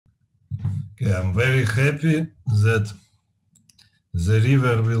Okay, I'm very happy that the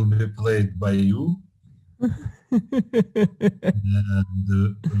river will be played by you. And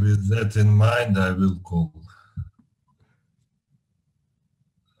with that in mind, I will call.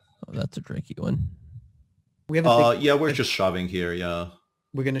 Oh, that's a tricky one. We have yeah, we're just shoving here, yeah.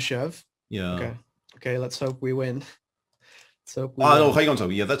 We're going to shove? Yeah. Okay. Okay, let's hope we win. So no, hang on. So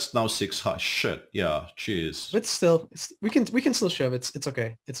yeah, that's now 6 high. Shit. Yeah. Jeez. But still, we can still shove. It's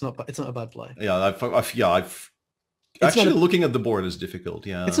okay. It's not a bad play. Yeah. I've actually looking at the board is difficult.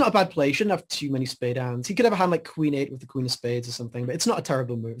 Yeah. It's not a bad play. He shouldn't have too many spade hands. He could have a hand like Queen 8 with the Queen of Spades or something. But it's not a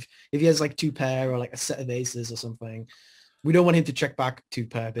terrible move. If he has like 2 pair or like a set of aces or something, we don't want him to check back 2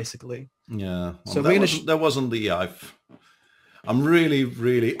 pair basically. Yeah. Well, so that wasn't the. I'm really,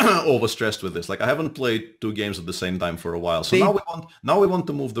 really overstressed with this. Like I haven't played 2 games at the same time for a while. So now we want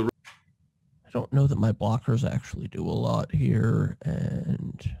to move the. I don't know that my blockers actually do a lot here,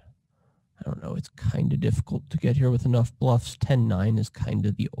 and I don't know. It's kind of difficult to get here with enough bluffs. 10-9 is kind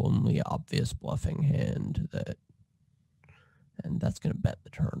of the only obvious bluffing hand and that's going to bet the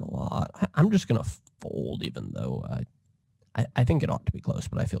turn a lot. I'm just going to fold, even though I think it ought to be close,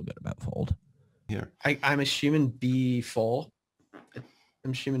 but I feel good about fold. Here, I'm assuming B4.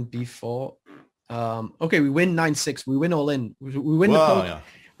 I'm assuming B4. Okay, we win 9-6. We win all in. We win the poker. Yeah.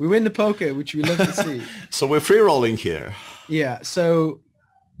 We win the poker, which we love to see. So we're free rolling here. Yeah. So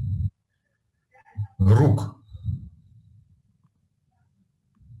Rook.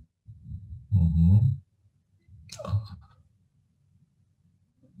 Mm-hmm.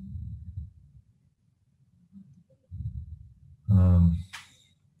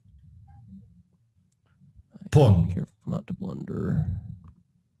 Pawn. Careful not to blunder.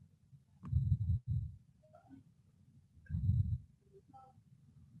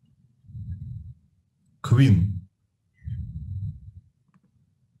 Queen.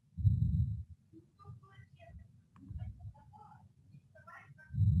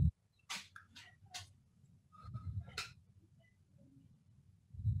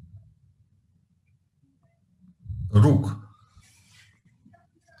 Rook.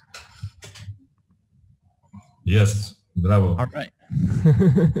 Yes, bravo. All right.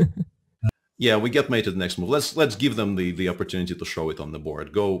 Yeah, we get mated next move. Let's give them the opportunity to show it on the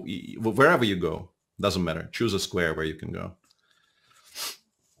board. Go wherever you go. Doesn't matter. Choose a square where you can go.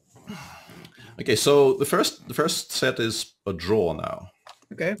 Okay, so the first set is a draw now.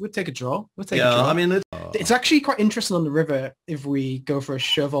 Okay, we'll take a draw. We'll take a draw. I mean it's actually quite interesting on the river if we go for a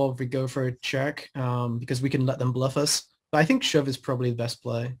shove or if we go for a check, because we can let them bluff us. But I think shove is probably the best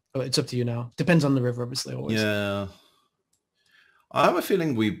play. But it's up to you now. Depends on the river, obviously. Always. Yeah. I have a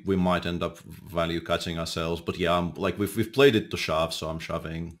feeling we might end up value cutting ourselves, but yeah, I'm like we've played it to shove, so I'm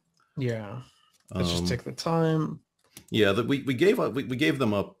shoving. Yeah. Let's just take the time. Yeah, that we gave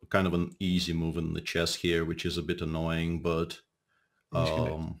them a kind of an easy move in the chess here, which is a bit annoying, but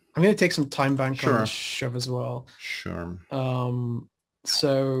I'm gonna take some time bank sure. on the shove as well. Sure.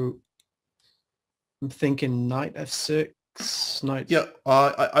 So I'm thinking knight f6, knight. Yeah,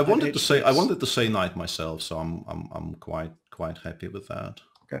 I wanted to say knight myself, so I'm quite happy with that.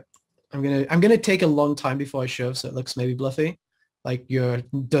 Okay, I'm gonna take a long time before I shove, so it looks maybe bluffy, like you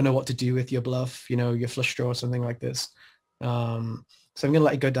don't know what to do with your bluff, you know, your flush draw or something like this. So I'm gonna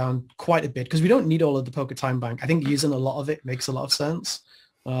let it go down quite a bit because we don't need all of the poker time bank. I think using a lot of it makes a lot of sense.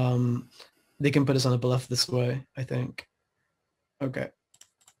 They can put us on a bluff this way, I think. Okay.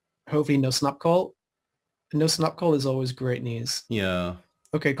 Hopefully no snap call. No snap call is always great news. Yeah.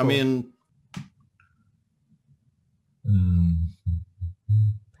 Okay, cool. I mean,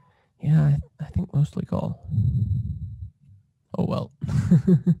 yeah, I think mostly call. Oh, well.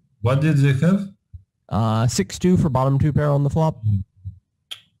 What did they have? 6-2 for bottom 2 pair on the flop.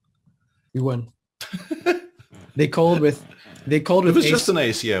 We won. They called with it was ace. just an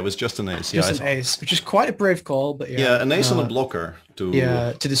ace. Yeah, it was just an ace. Just an ace, which is quite a brave call, but yeah, an ace on a blocker to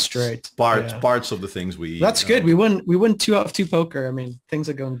the straight. Parts of the things we. That's good. We won 2 out of 2 poker. I mean, things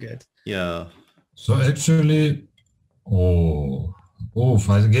are going good. Yeah. So actually, I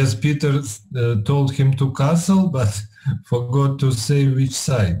guess Peter told him to castle, but forgot to say which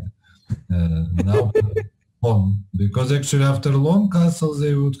side. Now on, because actually after long castles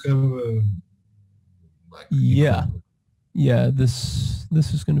they would have yeah, this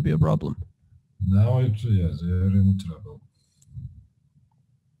is going to be a problem. Now they're in trouble.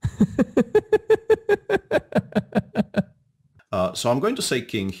 So I'm going to say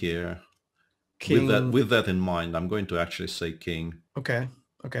king here. King. With that in mind, I'm going to actually say king. Okay.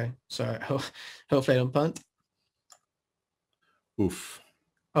 So hopefully I don't punt. Oof.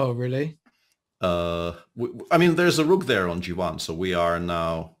 Oh, really? I mean, there's a rook there on g1, so we are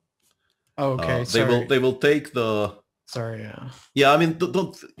now Oh, okay. They will take the. Sorry. Yeah. Yeah, I mean,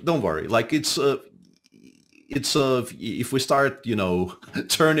 don't worry. Like it's if we start,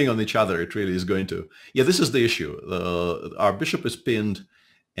 turning on each other, it really is going to. Yeah, this is the issue. Our bishop is pinned,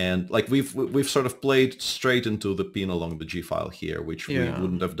 and like we've sort of played straight into the pin along the g file here, which we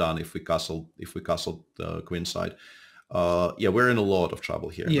wouldn't have done if we castled the queen side. Yeah, we're in a lot of trouble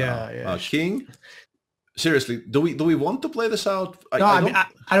here. Yeah. King. Seriously, do we want to play this out? I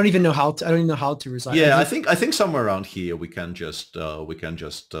don't even know how to. I don't even know how to resign. Yeah, I think somewhere around here we can just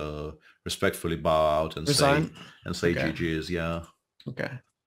respectfully bow out and resign? say GG's. Yeah. Okay.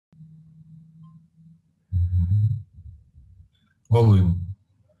 All in.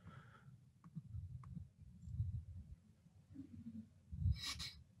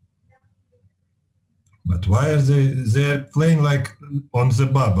 But why are they're playing like on the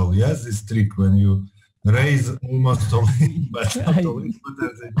bubble? Yes, this trick when you raise almost all in, but not all in.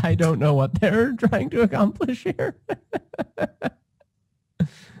 I don't know what they're trying to accomplish here.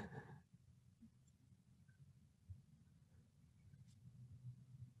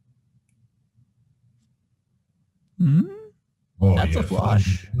 Oh, that's a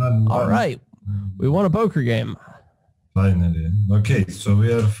flush. All right. We won a poker game. Finally. Okay, so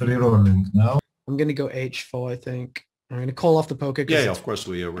we are free rolling now. I'm going to go h4, I think. I'm going to call off the poker. Yeah, of course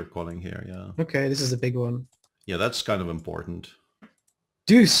we're calling here, yeah. Okay, this is a big one. Yeah, that's kind of important.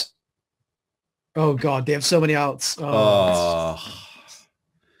 Deuce. Oh, God, they have so many outs.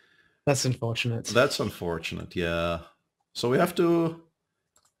 That's unfortunate. That's unfortunate, yeah. So we have to...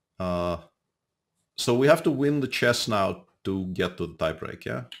 win the chess now to get to the tiebreak,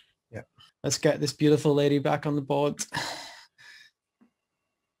 yeah? Yeah. Let's get this beautiful lady back on the board.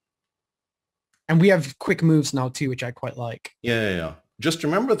 And we have quick moves now too, which I quite like. Yeah. Just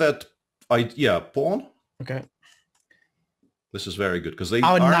remember that pawn. Okay. This is very good because they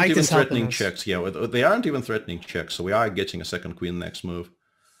aren't even threatening checks. Yeah, they aren't even threatening checks, so we are getting a second queen next move.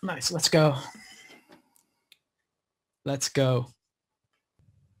 Nice. Let's go. Let's go.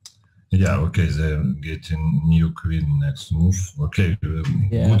 Yeah, okay, they're getting new queen next move. Okay, good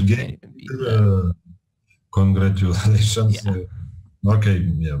game. Congratulations. Yeah. Okay,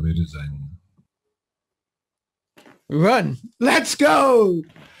 yeah, we resign. Run. Let's go.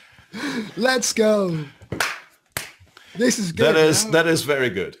 Let's go. This is good. That is very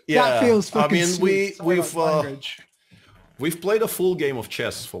good. Yeah, that feels fucking I mean, sweet. we've played a full game of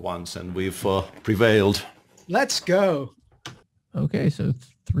chess for once, and we've prevailed. Let's go. Okay, so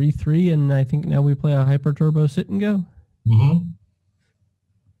 3-3, and I think now we play a hyper turbo sit and go. Mm-hmm.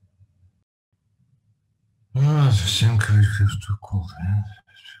 I think we have to call that.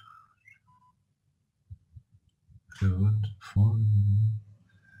 Good. 4.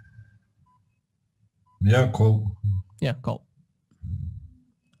 Yeah, call. Yeah, call.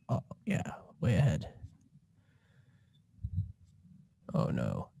 Oh, yeah, way ahead. Oh,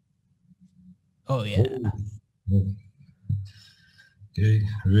 no. Oh, yeah. Oh. Okay,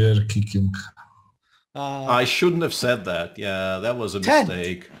 we are kicking. I shouldn't have said that. Yeah, that was a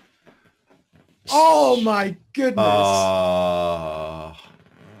mistake. Oh, my goodness.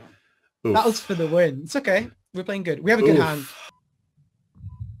 That was for the win. It's okay. We're playing good. We have a good hand.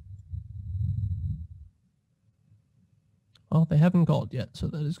 Well, they haven't called yet, so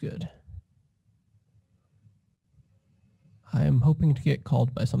that is good. I am hoping to get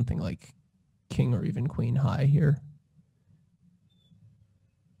called by something like king or even queen high here.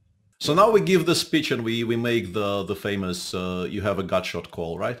 So now we give the speech and we make the famous you have a gut shot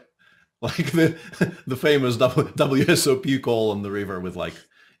call, right? Like the famous WSOP call on the river with, like,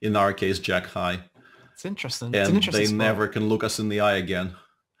 in our case, jack high. It's interesting. And it's an interesting they spot. never can look us in the eye again.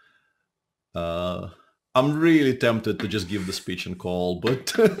 I'm really tempted to just give the speech and call,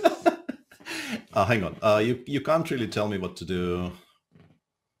 but hang on. You can't really tell me what to do.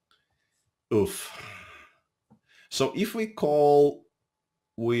 Oof. So if we call,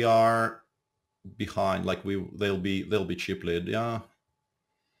 we are behind. Like they'll be chip lead. Yeah.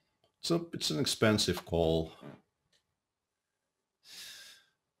 So it's an expensive call.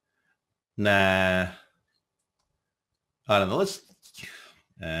 Nah. I don't know.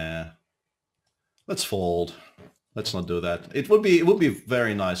 Let's fold. Let's not do that. It would be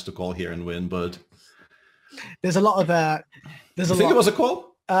very nice to call here and win, but there's a lot of you think it was a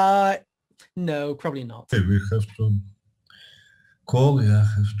call? No, probably not. Okay, we have to call. Yeah,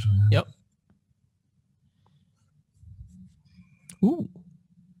 have to. Yep. Ooh.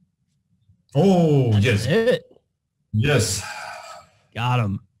 Oh, yes. That's it. Yes. Got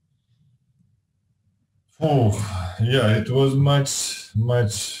him. Oh, yeah, it was much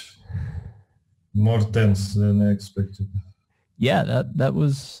more tense than I expected. Yeah, that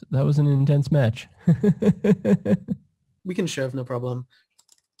was an intense match. We can shove, no problem.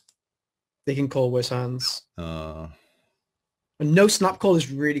 They can call worse hands. And no snap call is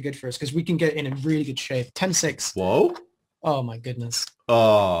really good for us because we can get in really good shape. 10-6. Whoa. Oh my goodness.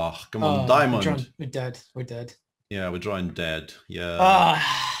 Oh, come on, diamond. We're dead. We're dead. Yeah, we're drawing dead. Yeah.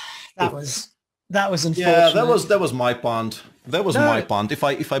 That was unfortunate. Yeah, that was my punt. That was my punt. If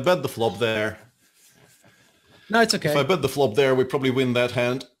I bet the flop there. No, it's okay. If I bet the flop there, we probably win that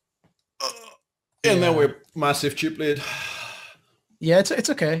hand. And then we're massive chip lead. Yeah, it's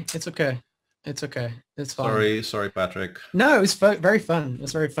okay. It's okay. It's okay. It's fine. Sorry, Patrick. No, it was very fun. It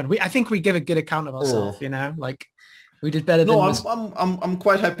was very fun. I think we give a good account of ourselves. You know, like we did better. No, I'm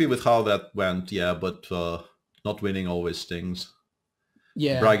quite happy with how that went. Yeah, but not winning always stings.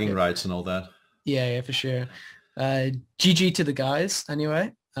 Yeah, bragging rights and all that. Yeah, for sure. GG to the guys.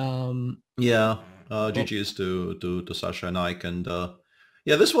 Anyway. GG's to Sasha and Ike, and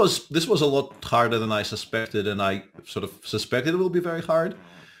yeah, this was a lot harder than I suspected, and I sort of suspected it will be very hard.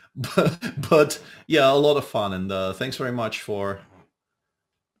 But yeah, a lot of fun, and thanks very much for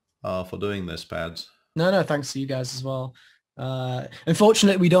doing this, Pads. No, thanks to you guys as well.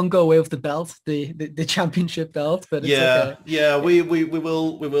 Unfortunately, we don't go away with the belt, the championship belt, but it's okay. Yeah, we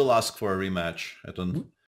will ask for a rematch